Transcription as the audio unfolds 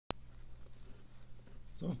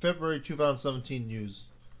So February 2017 news.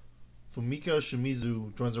 Fumika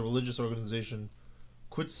Shimizu joins a religious organization,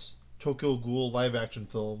 quits Tokyo Ghoul live action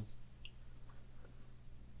film.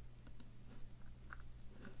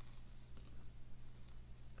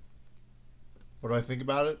 What do I think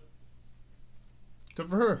about it? Good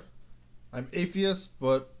for her. I'm atheist,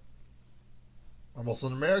 but I'm also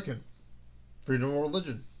an American. Freedom of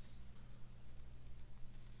religion.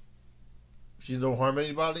 She don't harm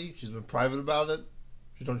anybody. She's been private about it.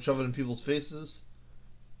 She don't shove it in people's faces.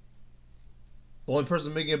 The only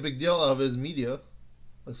person making a big deal out of it is media,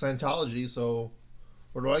 like Scientology, so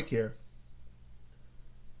what do I care?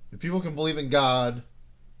 If people can believe in God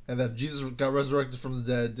and that Jesus got resurrected from the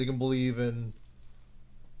dead, they can believe in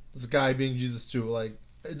this guy being Jesus too. Like,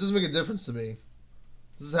 it doesn't make a difference to me.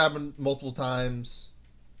 This has happened multiple times.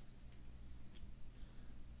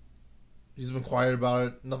 He's been quiet about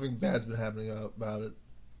it. Nothing bad's been happening about it.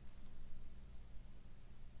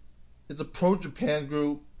 It's a pro-Japan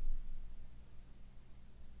group.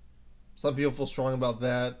 Some people feel strong about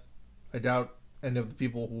that. I doubt any of the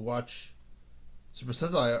people who watch Super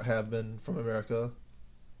Sentai have been from America.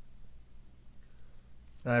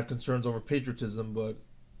 And I have concerns over patriotism, but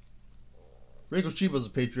Reiko Chiba's a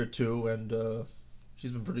patriot too, and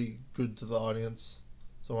she's been pretty good to the audience,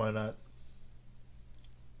 so why not?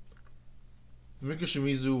 Fumika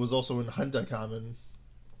Shimizu was also in Hentai Kamen.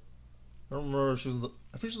 I don't remember if she was in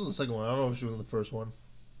I think she was in the second one. I don't know if she was in the first one.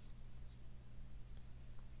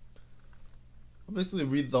 I'll basically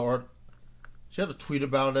read the art. She had a tweet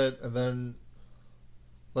about it, and then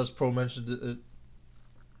Les Pro mentioned it.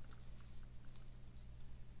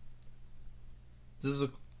 This is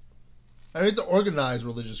I mean, it's an organized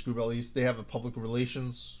religious group, at least. They have a public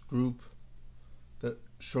relations group that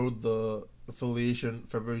showed the affiliation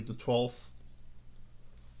February the 12th.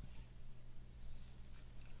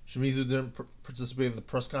 Shimizu didn't participate in the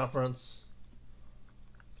press conference.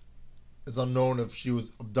 It's unknown if she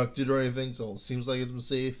was abducted or anything, so it seems like it's been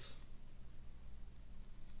safe.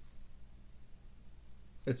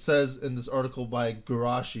 It says in this article by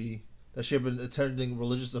Gurashi that she had been attending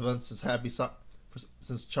religious events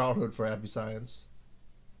since childhood for Happy Science.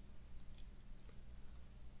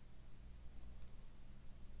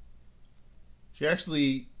 She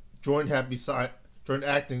actually joined joined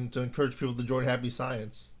acting to encourage people to join Happy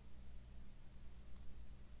Science.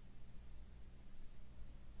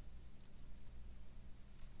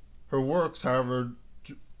 Her works, however,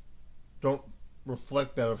 don't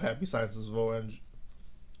reflect that of Happy Science's vote,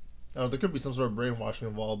 and there could be some sort of brainwashing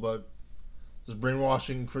involved, but there's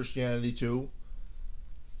brainwashing Christianity too.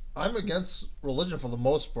 I'm against religion for the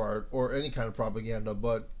most part, or any kind of propaganda,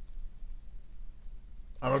 but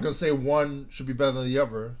I'm not going to say one should be better than the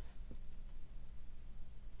other.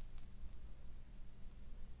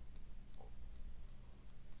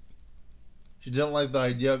 She didn't like the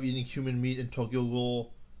idea of eating human meat in Tokyo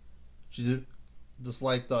Ghoul. She didn't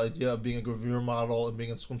dislike the idea of being a gravure model and being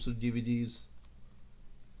in swimsuit DVDs.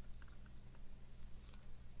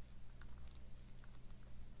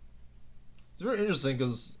 It's very interesting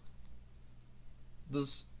because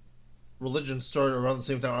this religion started around the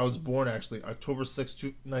same time I was born, actually. October 6,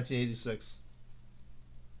 1986.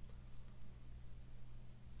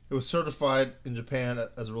 It was certified in Japan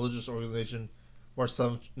as a religious organization March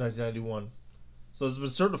 7, 1991. So it's been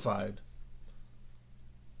certified.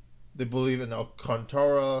 They believe in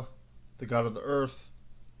Alcantara, the god of the earth,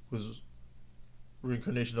 who's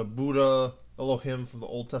reincarnation of Buddha, Elohim from the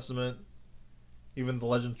Old Testament, even the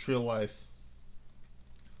legend Tree of Life.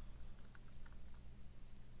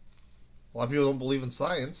 A lot of people don't believe in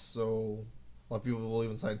science, so a lot of people believe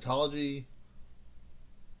in Scientology.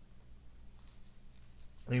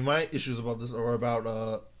 I mean, my issues about this are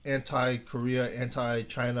about anti-Korea,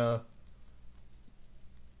 anti-China,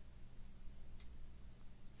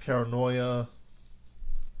 paranoia,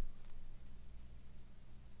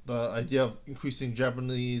 the idea of increasing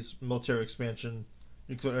Japanese military expansion,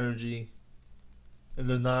 nuclear energy, and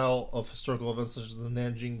denial of historical events such as the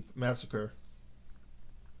Nanjing Massacre,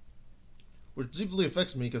 which deeply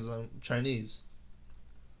affects me because I'm Chinese.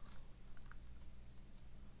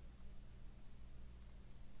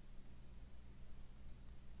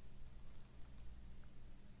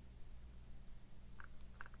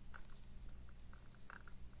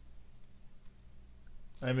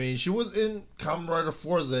 I mean, she was in Kamen Rider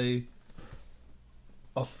Fourzes,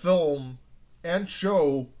 a film and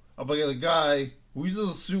show about a guy who uses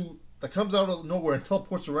a suit that comes out of nowhere and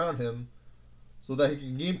teleports around him so that he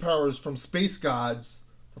can gain powers from space gods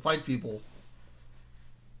to fight people.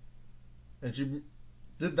 And she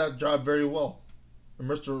did that job very well.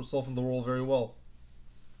 Immersed herself in the role very well.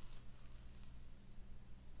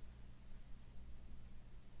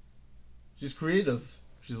 She's creative.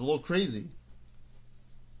 She's a little crazy.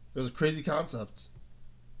 It was a crazy concept.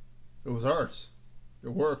 It was art. It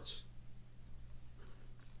worked.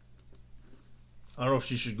 I don't know if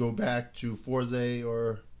she should go back to Fourzes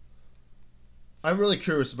or... I'm really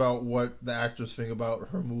curious about what the actors think about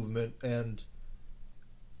her movement, and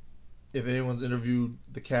if anyone's interviewed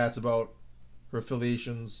the cast about her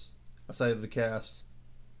affiliations outside of the cast.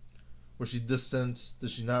 Was she distant? Did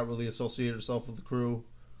she not really associate herself with the crew?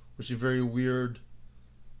 Was she very weird?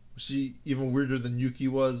 Was she even weirder than Yuki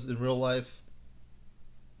was in real life?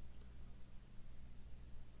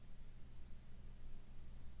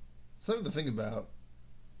 Something to think about.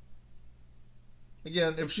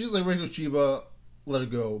 Again, if she's like Reiko Chiba, let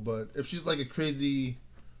it go. But if she's like a crazy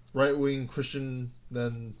right-wing Christian,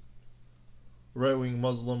 then right-wing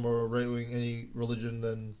Muslim or right-wing any religion,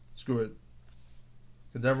 then screw it.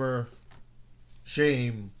 Condemn her.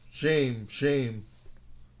 Shame. Shame. Shame.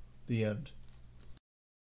 The end.